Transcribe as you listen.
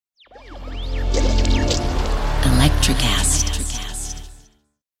NutraCast.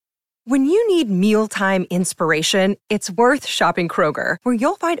 When you need mealtime inspiration, it's worth shopping Kroger, where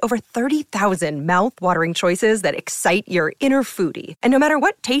you'll find over 30,000 mouth-watering choices that excite your inner foodie. And no matter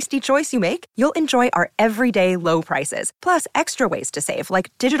what tasty choice you make, you'll enjoy our everyday low prices, plus extra ways to save,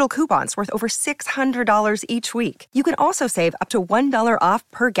 like digital coupons worth over $600 each week. You can also save up to $1 off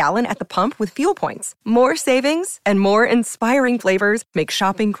per gallon at the pump with fuel points. More savings and more inspiring flavors make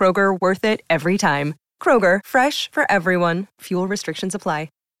shopping Kroger worth it every time. Kroger, fresh for everyone. Fuel restrictions apply.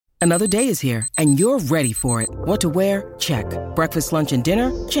 Another day is here, and you're ready for it. What to wear? Check. Breakfast, lunch, and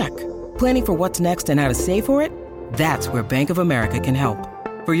dinner? Check. Planning for what's next and how to save for it? That's where Bank of America can help.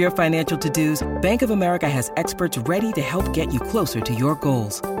 For your financial to-dos, Bank of America has experts ready to help get you closer to your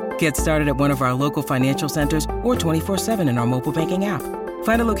goals. Get started at one of our local financial centers or 24/7 in our mobile banking app.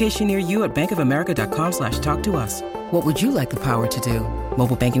 Find a location near you at bankofamerica.com/talktous. What would you like the power to do?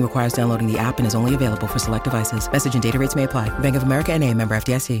 Mobile banking requires downloading the app and is only available for select devices. Message and data rates may apply. Bank of America N.A., member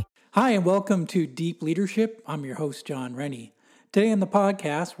FDIC. Hi, and welcome to Deep Leadership. I'm your host, John Rennie. Today on the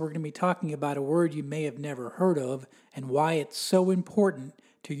podcast, we're going to be talking about a word you may have never heard of and why it's so important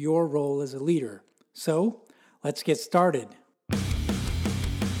to your role as a leader. So, let's get started.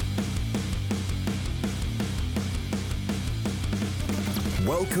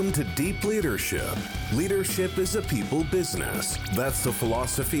 Welcome to Deep Leadership. Leadership is a people business. That's the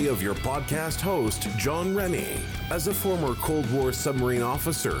philosophy of your podcast host, John Rennie. As a former Cold War submarine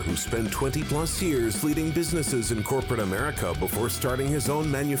officer who spent 20 plus years leading businesses in corporate America before starting his own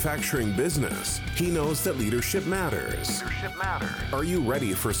manufacturing business, he knows that leadership matters. Are you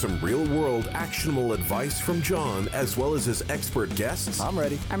ready for some real-world actionable advice from John as well as his expert guests? I'm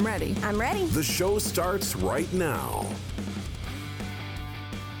ready. The show starts right now.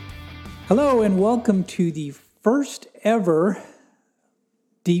 Hello, and welcome to the first ever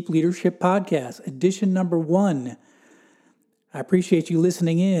Deep Leadership Podcast, edition number 1. I appreciate you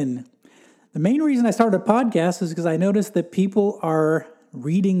listening in. The main reason I started a podcast is because I noticed that people are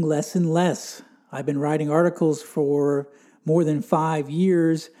reading less and less. I've been writing articles for more than 5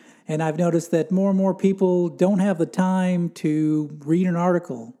 years, and I've noticed that more and more people don't have the time to read an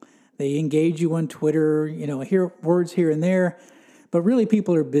article. They engage you on Twitter, hear words here and there, but really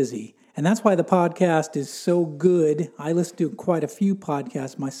people are busy. And that's why the podcast is so good. I listen to quite a few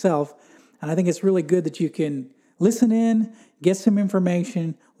podcasts myself, and I think it's really good that you can listen in, get some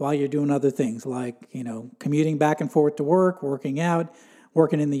information while you're doing other things like, commuting back and forth to work, working out,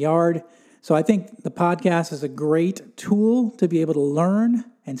 working in the yard. So I think the podcast is a great tool to be able to learn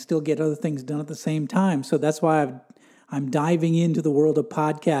and still get other things done at the same time. So that's why I'm diving into the world of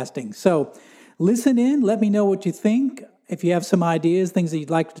podcasting. So listen in, let me know what you think. If you have some ideas, things that you'd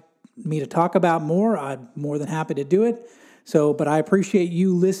like me to talk about more, I'm more than happy to do it. But I appreciate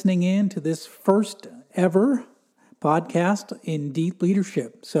you listening in to this first ever podcast in Deep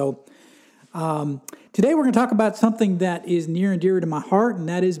Leadership. So today we're going to talk about something that is near and dear to my heart, and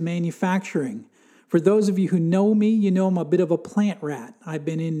that is manufacturing. For those of you who know me, you know I'm a bit of a plant rat. I've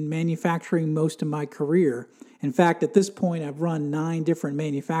been in manufacturing most of my career. In fact, at this point, I've run 9 different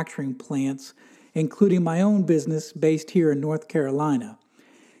manufacturing plants, including my own business based here in North Carolina.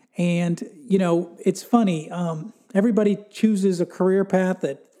 And, it's funny. Everybody chooses a career path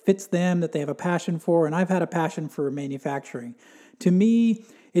that fits them, that they have a passion for, and I've had a passion for manufacturing. To me,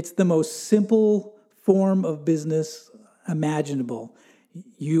 it's the most simple form of business imaginable.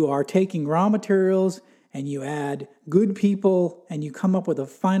 You are taking raw materials and you add good people and you come up with a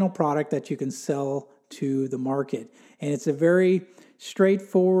final product that you can sell to the market. And it's a very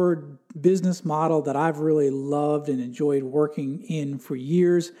straightforward business model that I've really loved and enjoyed working in for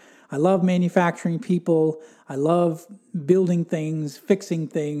years. I love manufacturing people. I love building things, fixing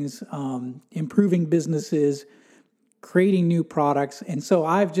things, improving businesses, creating new products. And so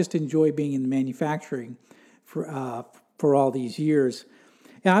I've just enjoyed being in manufacturing for all these years.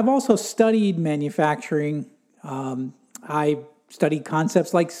 And I've also studied manufacturing. I studied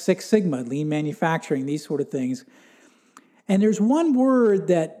concepts like Six Sigma, lean manufacturing, these sort of things. And there's one word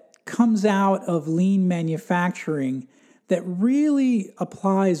that comes out of lean manufacturing that really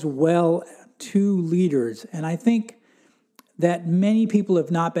applies well to leaders. And I think that many people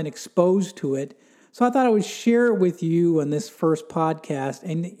have not been exposed to it. So I thought I would share it with you on this first podcast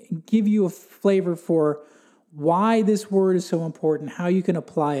and give you a flavor for why this word is so important, how you can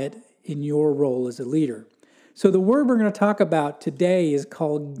apply it in your role as a leader. So the word we're going to talk about today is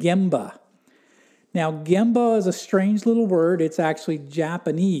called Gemba. Now, Gemba is a strange little word. It's actually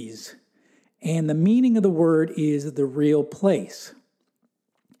Japanese. And the meaning of the word is the real place.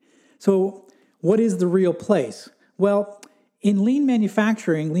 So what is the real place? Well, In lean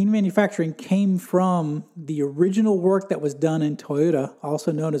manufacturing came from the original work that was done in Toyota,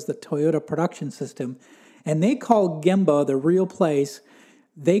 also known as the Toyota Production System. And they called Gemba, the real place,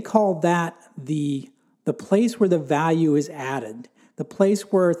 they called that the place where the value is added, the place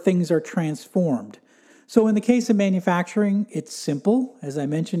where things are transformed. So in the case of manufacturing, it's simple. As I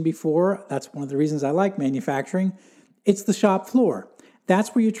mentioned before, that's one of the reasons I like manufacturing. It's the shop floor. That's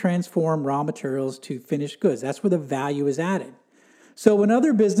where you transform raw materials to finished goods. That's where the value is added. So in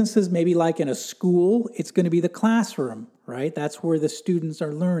other businesses, maybe like in a school, it's going to be the classroom, right? That's where the students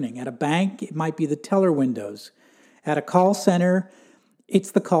are learning. At a bank, it might be the teller windows. At a call center,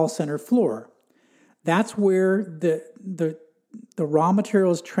 it's the call center floor. That's where the raw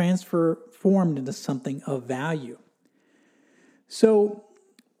materials transformed into something of value. So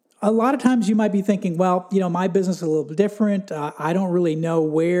a lot of times you might be thinking, well, my business is a little bit different. I don't really know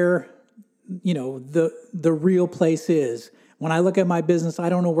where, the real place is. When I look at my business, I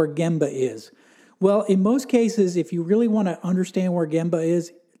don't know where Gemba is. Well, in most cases, if you really want to understand where Gemba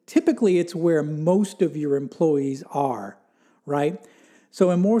is, typically it's where most of your employees are, right?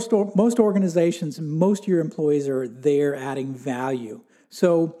 So in most organizations, most of your employees are there adding value.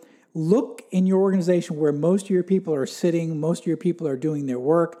 So look in your organization where most of your people are sitting, most of your people are doing their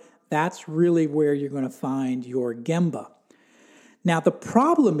work. That's really where you're going to find your Gemba. Now, the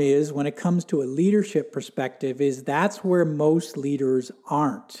problem is when it comes to a leadership perspective is that's where most leaders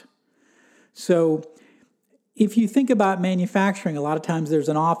aren't. So if you think about manufacturing, a lot of times there's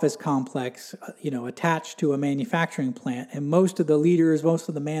an office complex, attached to a manufacturing plant, and most of the leaders, most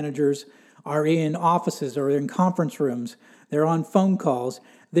of the managers are in offices or in conference rooms. They're on phone calls.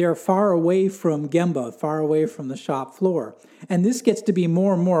 They're far away from Gemba, far away from the shop floor. And this gets to be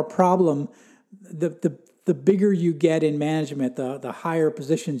more and more a problem the bigger you get in management, the higher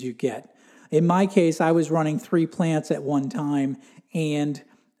positions you get. In my case, I was running 3 plants at one time, and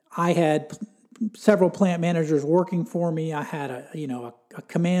I had several plant managers working for me. I had a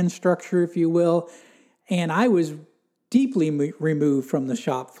command structure, if you will, and I was deeply removed from the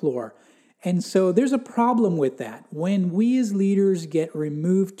shop floor. And so there's a problem with that. When we as leaders get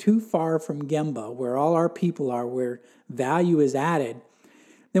removed too far from Gemba, where all our people are, where value is added,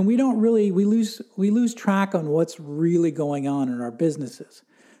 then we lose track on what's really going on in our businesses.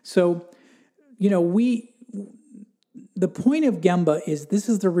 So, the point of Gemba is this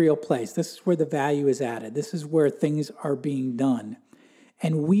is the real place. This is where the value is added. This is where things are being done.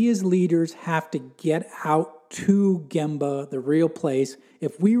 And we as leaders have to get out to Gemba, the real place,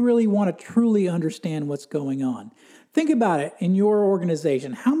 if we really want to truly understand what's going on. Think about it in your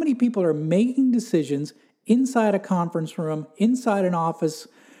organization. How many people are making decisions inside a conference room, inside an office,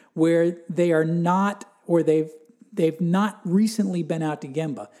 where they are not, or they've not recently been out to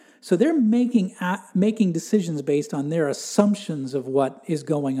Gemba? So they're making decisions based on their assumptions of what is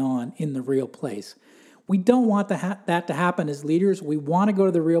going on in the real place. We don't want that to happen as leaders. We want to go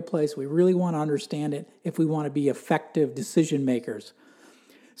to the real place. We really want to understand it if we want to be effective decision makers.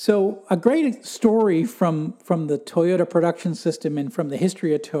 So a great story from the Toyota Production System and from the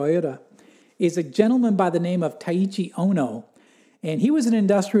history of Toyota is a gentleman by the name of Taiichi Ohno. And he was an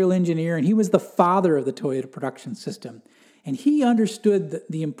industrial engineer, and he was the father of the Toyota Production System. And he understood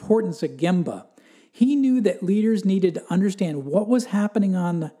the importance of Gemba. He knew that leaders needed to understand what was happening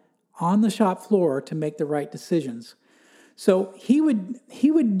on the shop floor to make the right decisions. So he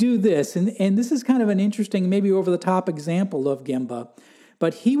would do this, and this is kind of an interesting, maybe over-the-top example of Gemba,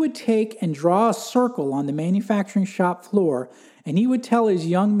 but he would take and draw a circle on the manufacturing shop floor, and he would tell his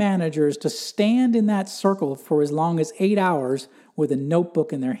young managers to stand in that circle for as long as 8 hours with a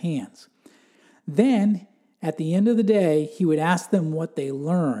notebook in their hands. Then, at the end of the day, he would ask them what they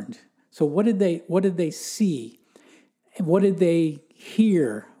learned. So what did they see? What did they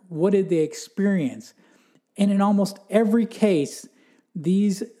hear? What did they experience? And in almost every case,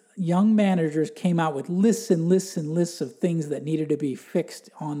 these young managers came out with lists and lists and lists of things that needed to be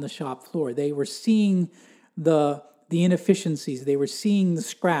fixed on the shop floor. They were seeing the inefficiencies. They were seeing the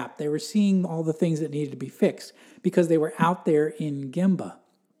scrap. They were seeing all the things that needed to be fixed because they were out there in Gemba.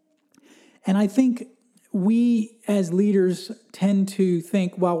 And I think we as leaders tend to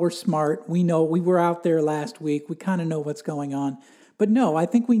think, well, we're smart. We know we were out there last week. We kind of know what's going on. But no, I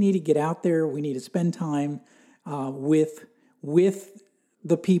think we need to get out there. We need to spend time with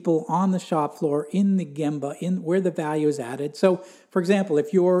the people on the shop floor, in the Gemba, in where the value is added. So, for example,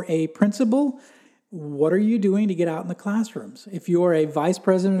 if you're a principal, what are you doing to get out in the classrooms? If you're a vice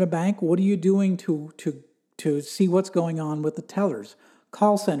president of a bank, what are you doing to see what's going on with the tellers?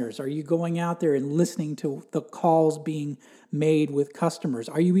 Call centers, are you going out there and listening to the calls being made with customers?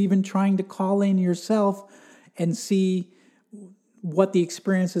 Are you even trying to call in yourself and see what the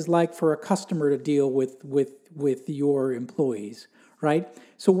experience is like for a customer to deal with your employees, right?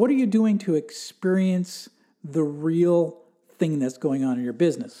 So what are you doing to experience the real thing that's going on in your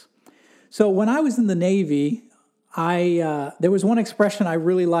business? So when I was in the Navy, there was one expression I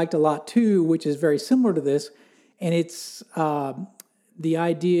really liked a lot too, which is very similar to this, and it's the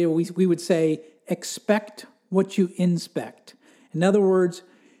idea we would say, expect what you inspect. In other words,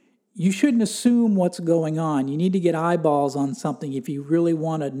 you shouldn't assume what's going on. You need to get eyeballs on something if you really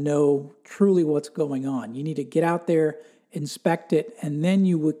want to know truly what's going on. You need to get out there, inspect it, and then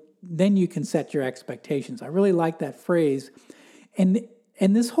you can set your expectations. I really like that phrase. And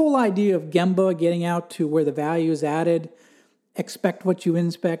this whole idea of Gemba, getting out to where the value is added, expect what you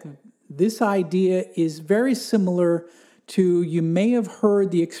inspect, this idea is very similar to, you may have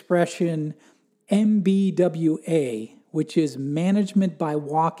heard the expression MBWA, which is management by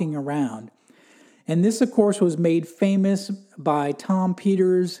walking around. And this, of course, was made famous by Tom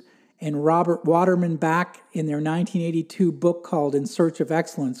Peters and Robert Waterman back in their 1982 book called In Search of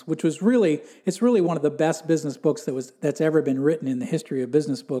Excellence, which was it's really one of the best business books that's ever been written in the history of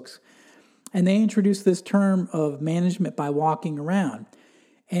business books. And they introduced this term of management by walking around.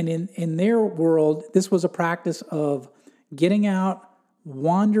 And in their world, this was a practice of getting out,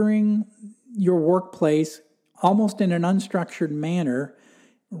 wandering your workplace, almost in an unstructured manner,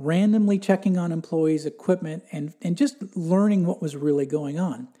 randomly checking on employees' equipment and just learning what was really going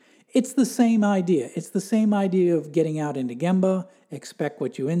on. It's the same idea. It's the same idea of getting out into Gemba, expect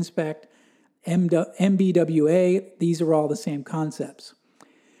what you inspect, MBWA, these are all the same concepts.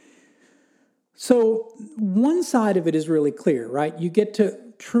 So one side of it is really clear, right? You get to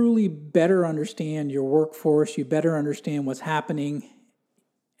truly better understand your workforce, you better understand what's happening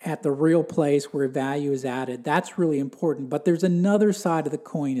at the real place where value is added. That's really important. But there's another side of the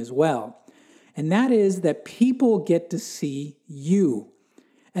coin as well. And that is that people get to see you.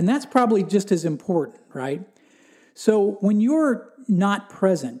 And that's probably just as important, right? So when you're not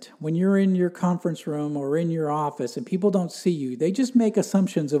present, when you're in your conference room or in your office and people don't see you, they just make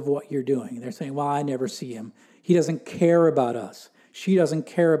assumptions of what you're doing. They're saying, well, I never see him. He doesn't care about us. She doesn't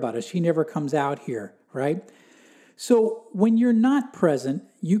care about us. She never comes out here, right? So when you're not present,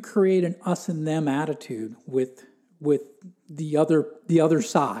 you create an us and them attitude with the other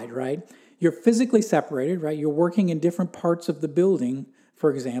side, right? You're physically separated, right? You're working in different parts of the building,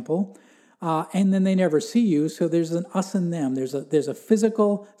 for example, and then they never see you. So there's an us and them. There's a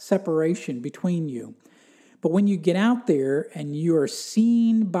physical separation between you. But when you get out there and you are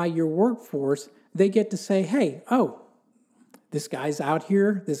seen by your workforce, they get to say, hey, oh, this guy's out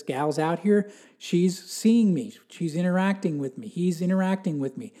here, this gal's out here, she's seeing me, she's interacting with me, he's interacting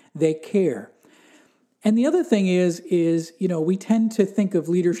with me, they care. And the other thing is, we tend to think of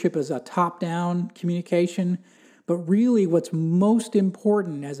leadership as a top-down communication, but really what's most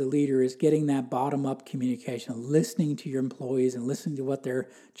important as a leader is getting that bottom-up communication, listening to your employees and listening to what their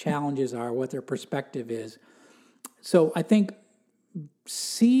challenges are, what their perspective is. So I think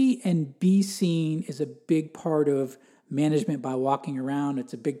see and be seen is a big part of management by walking around.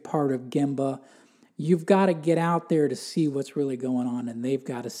 It's a big part of Gemba. You've got to get out there to see what's really going on, and they've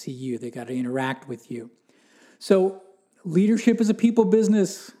got to see you. They've got to interact with you. So leadership is a people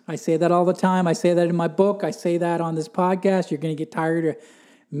business. I say that all the time. I say that in my book. I say that on this podcast. You're going to get tired of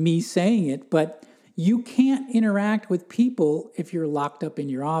me saying it, but you can't interact with people if you're locked up in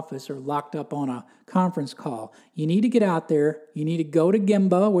your office or locked up on a conference call. You need to get out there. You need to go to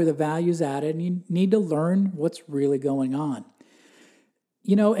Gemba where the value's added, and you need to learn what's really going on.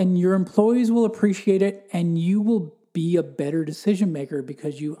 And your employees will appreciate it, and you will be a better decision maker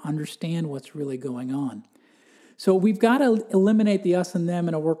because you understand what's really going on. So we've got to eliminate the us and them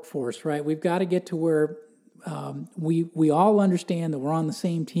in a workforce, right? We've got to get to where we all understand that we're on the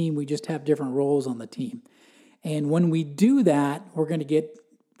same team. We just have different roles on the team. And when we do that, we're going to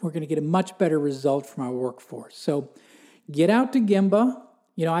get a much better result from our workforce. So get out to Gemba.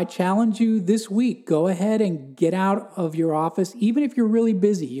 I challenge you this week, go ahead and get out of your office, even if you're really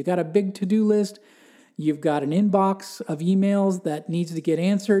busy. You got a big to-do list. You've got an inbox of emails that needs to get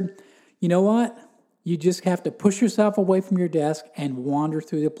answered. You know what? You just have to push yourself away from your desk and wander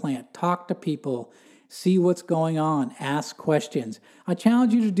through the plant. Talk to people. See what's going on. Ask questions. I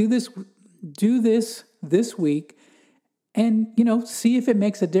challenge you to do this week and, see if it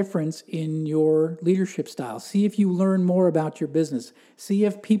makes a difference in your leadership style. See if you learn more about your business. See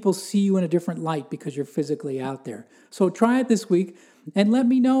if people see you in a different light because you're physically out there. So try it this week and let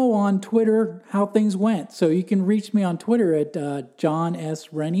me know on Twitter how things went. So you can reach me on Twitter at John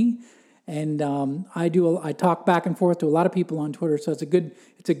S. Rennie. And I talk back and forth to a lot of people on Twitter. So it's a good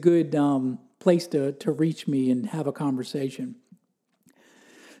place to reach me and have a conversation.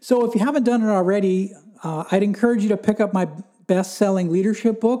 So if you haven't done it already, I'd encourage you to pick up my best-selling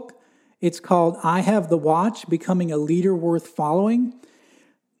leadership book. It's called I Have the Watch, Becoming a Leader Worth Following.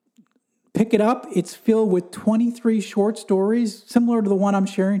 Pick it up. It's filled with 23 short stories, similar to the one I'm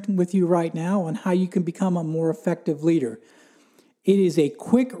sharing with you right now, on how you can become a more effective leader. It is a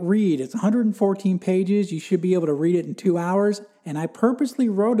quick read. It's 114 pages. You should be able to read it in 2 hours. And I purposely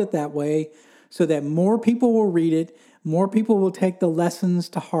wrote it that way so that more people will read it, more people will take the lessons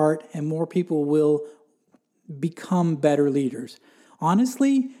to heart, and more people will become better leaders.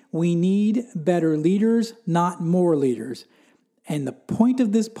 Honestly, we need better leaders, not more leaders. And the point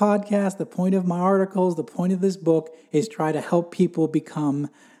of this podcast, the point of my articles, the point of this book is try to help people become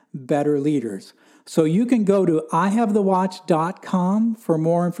better leaders. So you can go to ihavethewatch.com for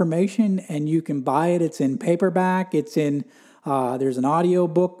more information, and you can buy it. It's in paperback. It's in there's an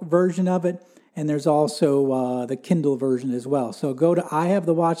audiobook version of it, and there's also the Kindle version as well. So go to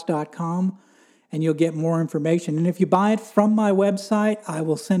ihavethewatch.com, and you'll get more information. And if you buy it from my website, I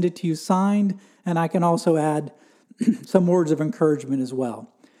will send it to you signed, and I can also add some words of encouragement as well.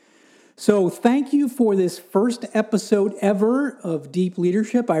 So thank you for this first episode ever of Deep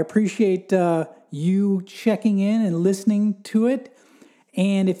Leadership. I appreciate you checking in and listening to it.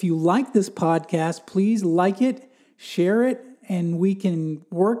 And if you like this podcast, please like it, share it, and we can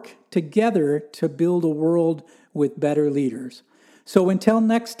work together to build a world with better leaders. So until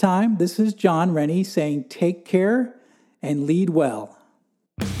next time, this is John Rennie saying take care and lead well.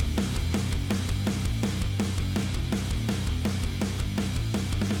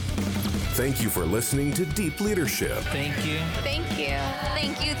 Thank you for listening to Deep Leadership. Thank you. Thank you.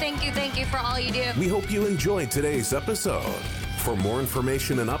 Thank you, thank you, thank you for all you do. We hope you enjoyed today's episode. For more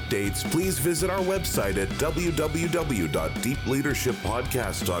information and updates, please visit our website at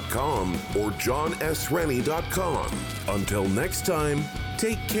www.deepleadershippodcast.com or johnsrennie.com. Until next time,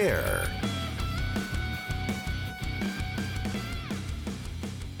 take care.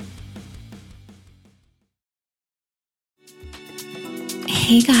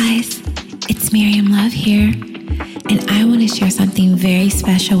 Hey guys, it's Miriam Love here, and I want to share something very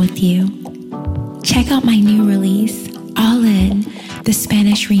special with you. Check out my new release, All In, the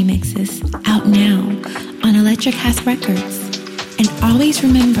Spanish remixes, out now on Electric House Records. And always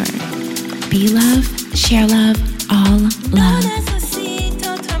remember, be love, share love, all love.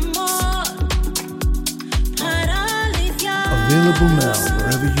 Available now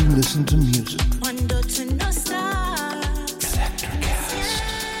wherever you listen to music.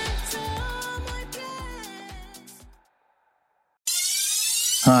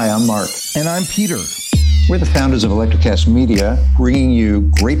 Hi, I'm Mark. And I'm Peter. We're the founders of Electrocast Media, bringing you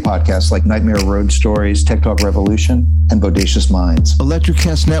great podcasts like Nightmare Road Stories, Tech Talk Revolution, and Bodacious Minds.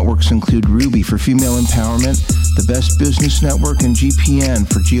 Electrocast networks include Ruby for female empowerment, the Best Business Network, and GPN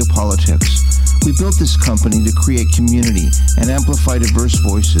for geopolitics. We built this company to create community and amplify diverse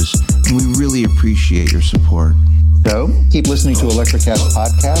voices, and we really appreciate your support. So, keep listening to Electrocast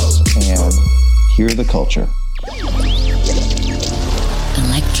podcasts and hear the culture.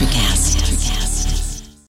 Electricast.